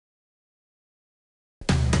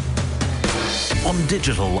On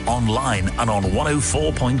digital, online and on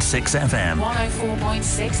 104.6 FM.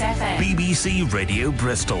 104.6 FM. BBC Radio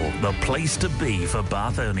Bristol, the place to be for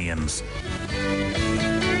Bathonians.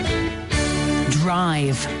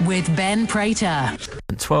 Drive with Ben Prater.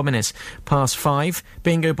 12 minutes past 5.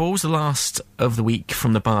 Bingo balls, the last of the week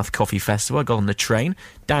from the Bath Coffee Festival. I got on the train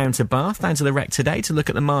down to Bath, down to the Rec today to look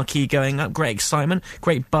at the marquee going up. Great excitement,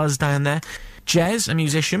 great buzz down there. Jez, a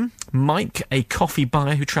musician, Mike, a coffee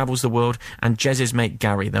buyer who travels the world, and Jez's mate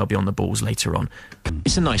Gary, they'll be on the balls later on.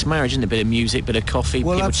 It's a nice marriage, isn't it? A bit of music, bit of coffee,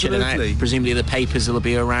 well, people absolutely. chilling out. Presumably the papers will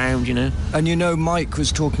be around, you know. And you know, Mike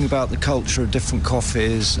was talking about the culture of different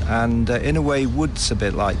coffees, and in a way wood's a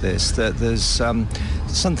bit like this, that there's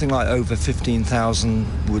something like over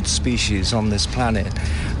 15,000 wood species on this planet,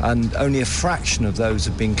 and only a fraction of those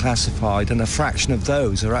have been classified, and a fraction of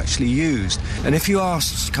those are actually used. And if you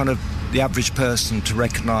ask kind of the average person to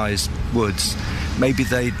recognise woods, maybe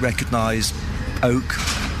they'd recognise oak,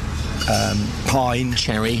 pine,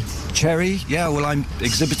 cherry. Yeah, well, I'm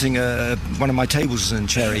exhibiting one of my tables is in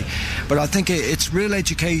cherry, but I think it's real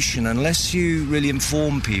education. Unless you really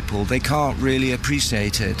inform people, they can't really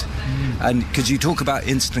appreciate it. And because you talk about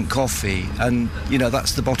instant coffee, and you know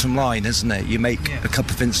that's the bottom line, isn't it? You make a cup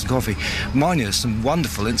of instant coffee. Mine are some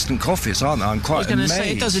wonderful instant coffees, aren't they? I'm quite amazed. I was going to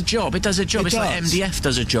say, it does a job. It's like MDF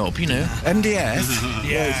does a job, you know. MDF?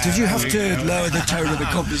 Yeah. Did you have to lower the tone of the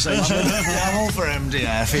conversation? I'm all for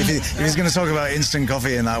MDF. If he's going to talk about instant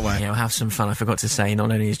coffee in that way. Yeah, we'll have some fun. I forgot to say,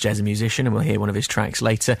 not only is Jez a musician, and we'll hear one of his tracks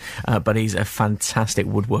later, but he's a fantastic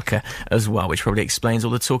woodworker as well, which probably explains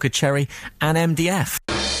all the talk of cherry and MDF.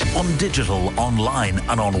 On digital, online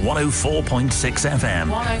and on 104.6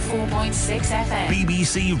 FM. 104.6 FM.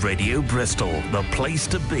 BBC Radio Bristol, the place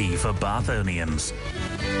to be for Bathonians.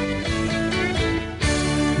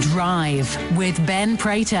 Drive with Ben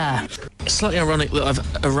Prater. It's slightly ironic that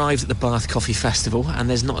I've arrived at the Bath Coffee Festival and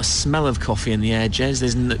there's not a smell of coffee in the air, Jez.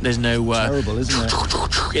 There's no terrible, isn't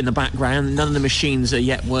it? In the background. None of the machines are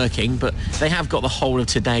yet working, but they have got the whole of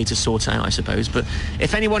today to sort out, I suppose. But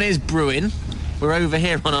if anyone is brewing, we're over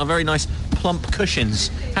here on our very nice plump cushions.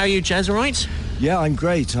 How are you, Jez? All right? Yeah, I'm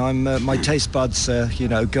great. I'm my taste buds,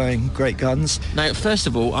 going great guns. Now, first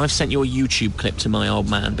of all, I've sent your YouTube clip to my old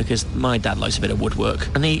man because my dad likes a bit of woodwork,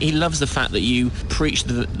 and he loves the fact that you preach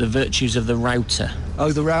the virtues of the router.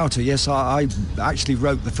 Oh, the router, yes. I actually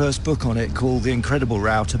wrote the first book on it called The Incredible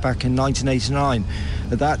Router back in 1989.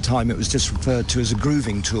 At that time, it was just referred to as a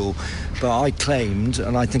grooving tool, but I claimed,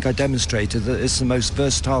 and I think I demonstrated, that it's the most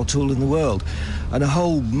versatile tool in the world. And a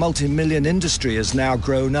whole multi-million industry has now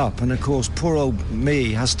grown up, and of course, poor old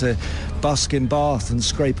me has to busk in Bath and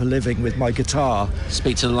scrape a living with my guitar.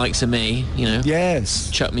 Speak to the likes of me, you know. Yes.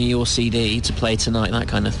 Chuck me your CD to play tonight, that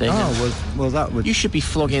kind of thing. Oh, well, that would... You should be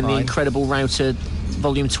flogging The Incredible Router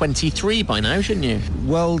Volume 23 by now, shouldn't you?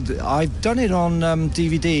 Well, I've done it on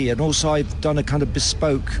DVD, and also I've done a kind of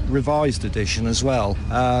bespoke revised edition as well.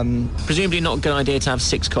 Presumably not a good idea to have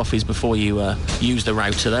 6 coffees before you use the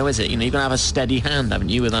router, though, is it? You know, you've got to have a steady hand, haven't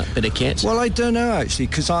you, with that bit of kit? Well, I don't know, actually,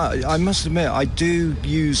 because I must admit, I do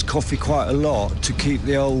use coffee quite a lot to keep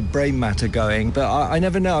the old brain matter going, but I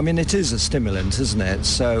never know. I mean, it is a stimulant, isn't it?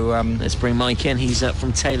 So... Let's bring Mike in. He's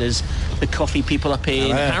from Taylor's, the coffee people up here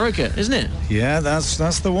in Harrogate, isn't it? Yeah,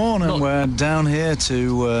 that's the one, and we're down here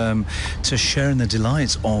to share in the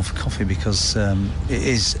delights of coffee because it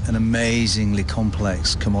is an amazingly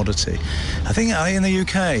complex commodity. I think in the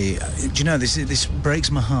UK, do you know, this breaks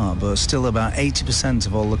my heart, but still about 80%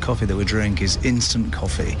 of all the coffee that we drink is instant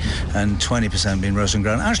coffee, and 20% being roasted and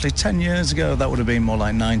ground. Actually, 10 years ago, that would have been more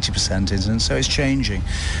like 90% instant, so it's changing.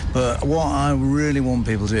 But what I really want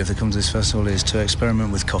people to do if they come to this festival is to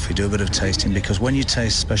experiment with coffee, do a bit of tasting, because when you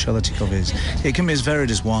taste specialty coffees, it can be as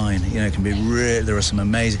varied as wine. You know, it can be really, there are some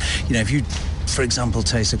amazing, you know, if you, for example,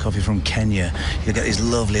 taste a coffee from Kenya, you'll get these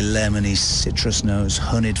lovely lemony citrus notes,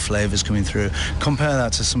 honeyed flavours coming through. Compare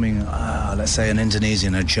that to something, let's say an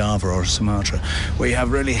Indonesian, a Java or a Sumatra, where you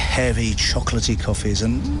have really heavy chocolatey coffees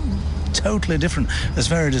and totally different, as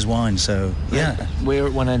varied as wine. So yeah, we're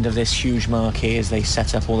at one end of this huge marquee as they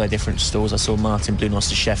set up all their different stores. I saw Martin Blunos,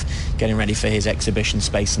 the chef, getting ready for his exhibition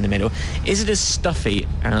space in the middle. Is it as stuffy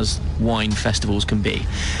as wine festivals can be?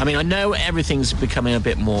 I mean, I know everything's becoming a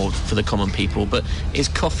bit more for the common people, but is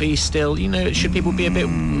coffee still, you know, should people be a bit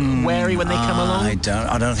wary when they come along?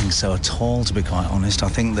 I don't think so at all, to be quite honest. I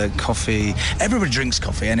think that coffee, everybody drinks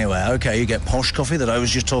coffee anyway. Okay, you get posh coffee that I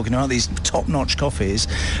was just talking about, these top-notch coffees,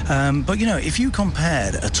 But, you know, if you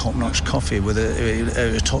compared a top-notch coffee with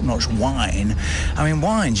a top-notch wine, I mean,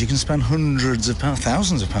 wines, you can spend hundreds of pounds,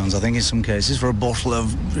 thousands of pounds, I think, in some cases, for a bottle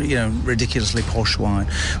of, you know, ridiculously posh wine.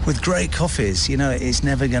 With great coffees, you know, it's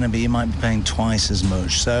never going to be, you might be paying twice as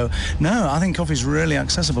much. So, no, I think coffee's really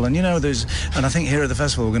accessible. And, you know, and I think here at the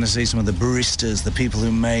festival we're going to see some of the baristas, the people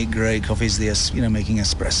who make great coffees, you know, making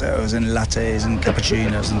espressos and lattes and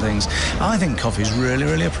cappuccinos and things. I think coffee's really,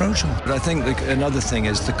 really approachable. But I think another thing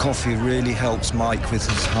is the coffee really helps Mike with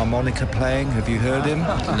his harmonica playing. Have you heard him?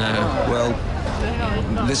 No. Well,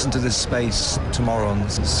 listen to this space tomorrow on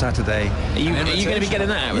Saturday. Are you going to be getting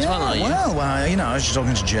that out as well, are you? Well, you know, I was just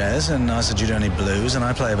talking to Jez, and I said, you don't need blues, and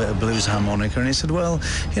I play a bit of blues harmonica, and he said, well,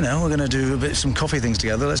 you know, we're going to do some coffee things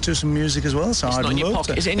together. Let's do some music as well. So It's not in your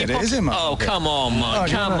pocket. Is it in your pocket? It is in my pocket. Come on,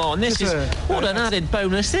 Mike. Come on. This is what an added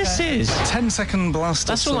bonus this is. 10-second blast.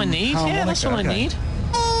 That's all I need. Yeah, that's all I need.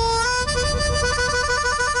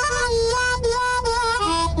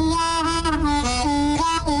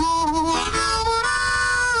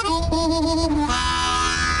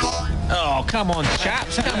 Oh, come on,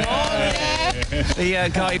 chaps, come on! The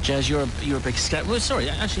guy, Jez, you're a big step. Well, sorry,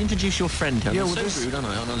 actually, introduce your friend. Yeah, well, so rude, aren't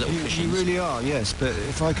I? On a little you really are, yes. But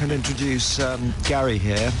if I can introduce Gary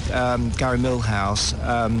here, Gary Millhouse,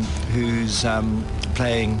 who's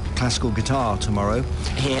playing classical guitar tomorrow.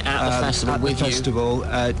 Here at the festival at with the festival.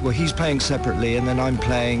 Well, he's playing separately, and then I'm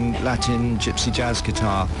playing Latin gypsy jazz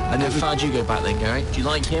guitar. And how far do you go back then, Gary? Do you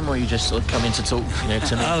like him, or you just sort of come in to talk, you know,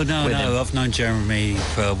 to me? Oh, no, I've known Jeremy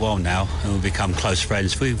for a while now, and we've become close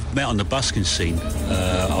friends. We met on the busking scene. He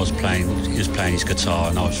was playing his guitar,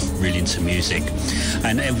 and I was really into music.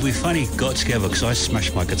 And we finally got together because I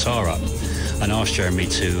smashed my guitar up and asked Jeremy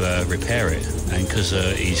to repair it. And because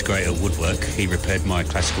he's great at woodwork, he repaired my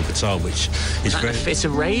classical guitar, which is a fit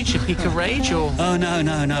of rage, a peak of rage, or? Oh no!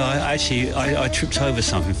 I tripped over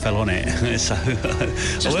something, fell on it. So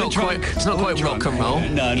it's not quite rock and roll.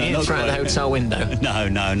 No, not through the hotel window. No,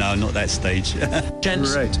 not that stage.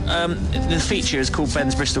 Gents, the feature is called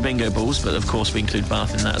Ben's Bristol Bingo Balls, but of course we include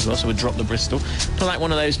Bath in that as well, so we'll drop the Bristol. Pull out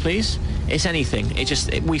one of those, please. It's anything.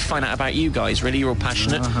 We find out about you guys. Really, you're all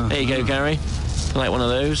passionate. There you go, Gary. Pull out one of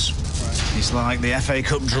those. It's like the FA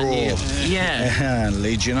Cup draw. Yeah.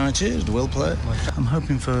 Leeds United, will play. I'm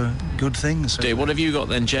hoping for good things. What have you got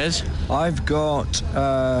then, Jez? I've got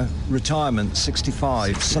retirement,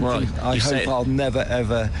 65. Something I hope I'll never,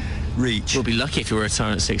 ever reach. We'll be lucky if you're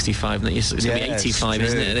retiring at 65. It's going to be 85,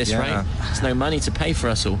 isn't it, at this rate? There's no money to pay for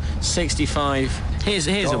us all. 65. Here's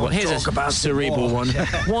a cerebral one.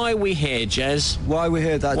 Why are we here, Jez? Why we're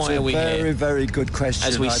here? That's a very, very good question.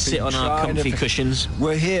 As we sit on our comfy cushions.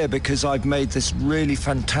 We're here because I've made this really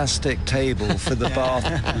fantastic table for the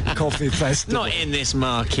Bath Coffee Festival. Not in this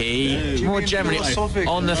marquee. More generally,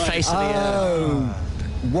 on the face of the earth.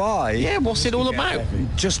 Why? Yeah, what's it all about?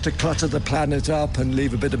 Just to clutter the planet up and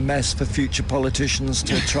leave a bit of mess for future politicians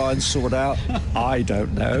to try and sort out? I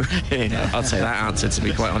don't know. I'd say that answer, to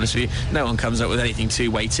be quite honest with you. No one comes up with anything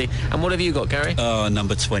too weighty. And what have you got, Gary?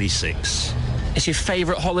 Number 26. It's your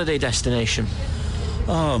favourite holiday destination?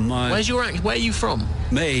 Oh, my... Where are you from?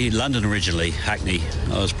 Me, London originally, Hackney.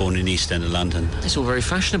 I was born in Eastender, London. It's all very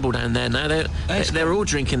fashionable down there now. They're all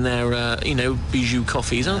drinking their, bijou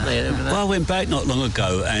coffees, aren't they? Over there? Well, I went back not long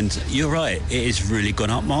ago, and you're right, it has really gone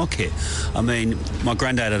up market. I mean, my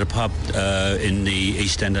granddad had a pub in the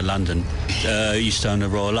Eastender, London. Used to own the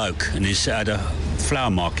Royal Oak, and he had a flower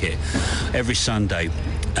market every Sunday.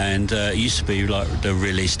 And it used to be like the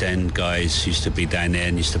real East End guys used to be down there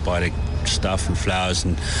and used to buy the stuff and flowers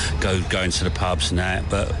and go into the pubs and that.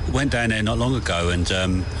 But went down there not long ago, and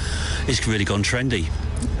it's really gone trendy.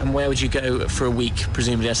 And where would you go for a week?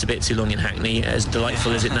 Presumably that's a bit too long in Hackney, as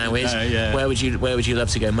delightful as it now is. Yeah. Where would you love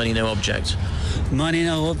to go? Money no object. Money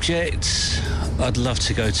no object. I'd love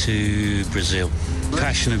to go to Brazil.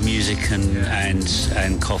 Passion of music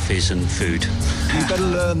and coffees and food. You better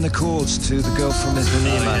learn the chords to the girl from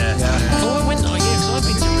Ipanema. Oh, I went. Oh, yeah, because I've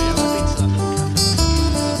been to Rio. I've been to that little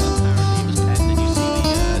cafe. Apparently it was 10. Did you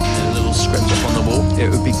see the little script up on the wall? It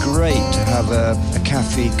would be great to have a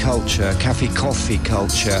cafe coffee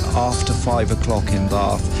culture after 5 o'clock in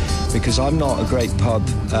Bath, because I'm not a great pub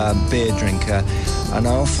beer drinker, and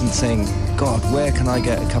I often think, God, where can I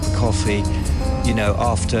get a cup of coffee,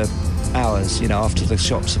 after hours, after the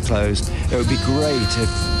shops are closed? It would be great if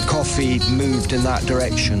coffee moved in that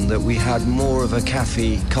direction, that we had more of a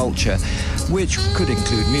cafe culture, which could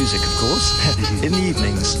include music, of course, in the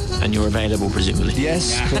evenings. And you're available, presumably?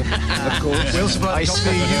 Yes, of course. We'll supply coffee.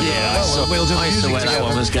 I saw where that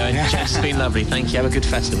one was going. It's been lovely. Thank you. Have a good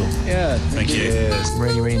festival. Yeah. Thank you.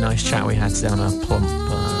 Really, really nice chat we had today on our plump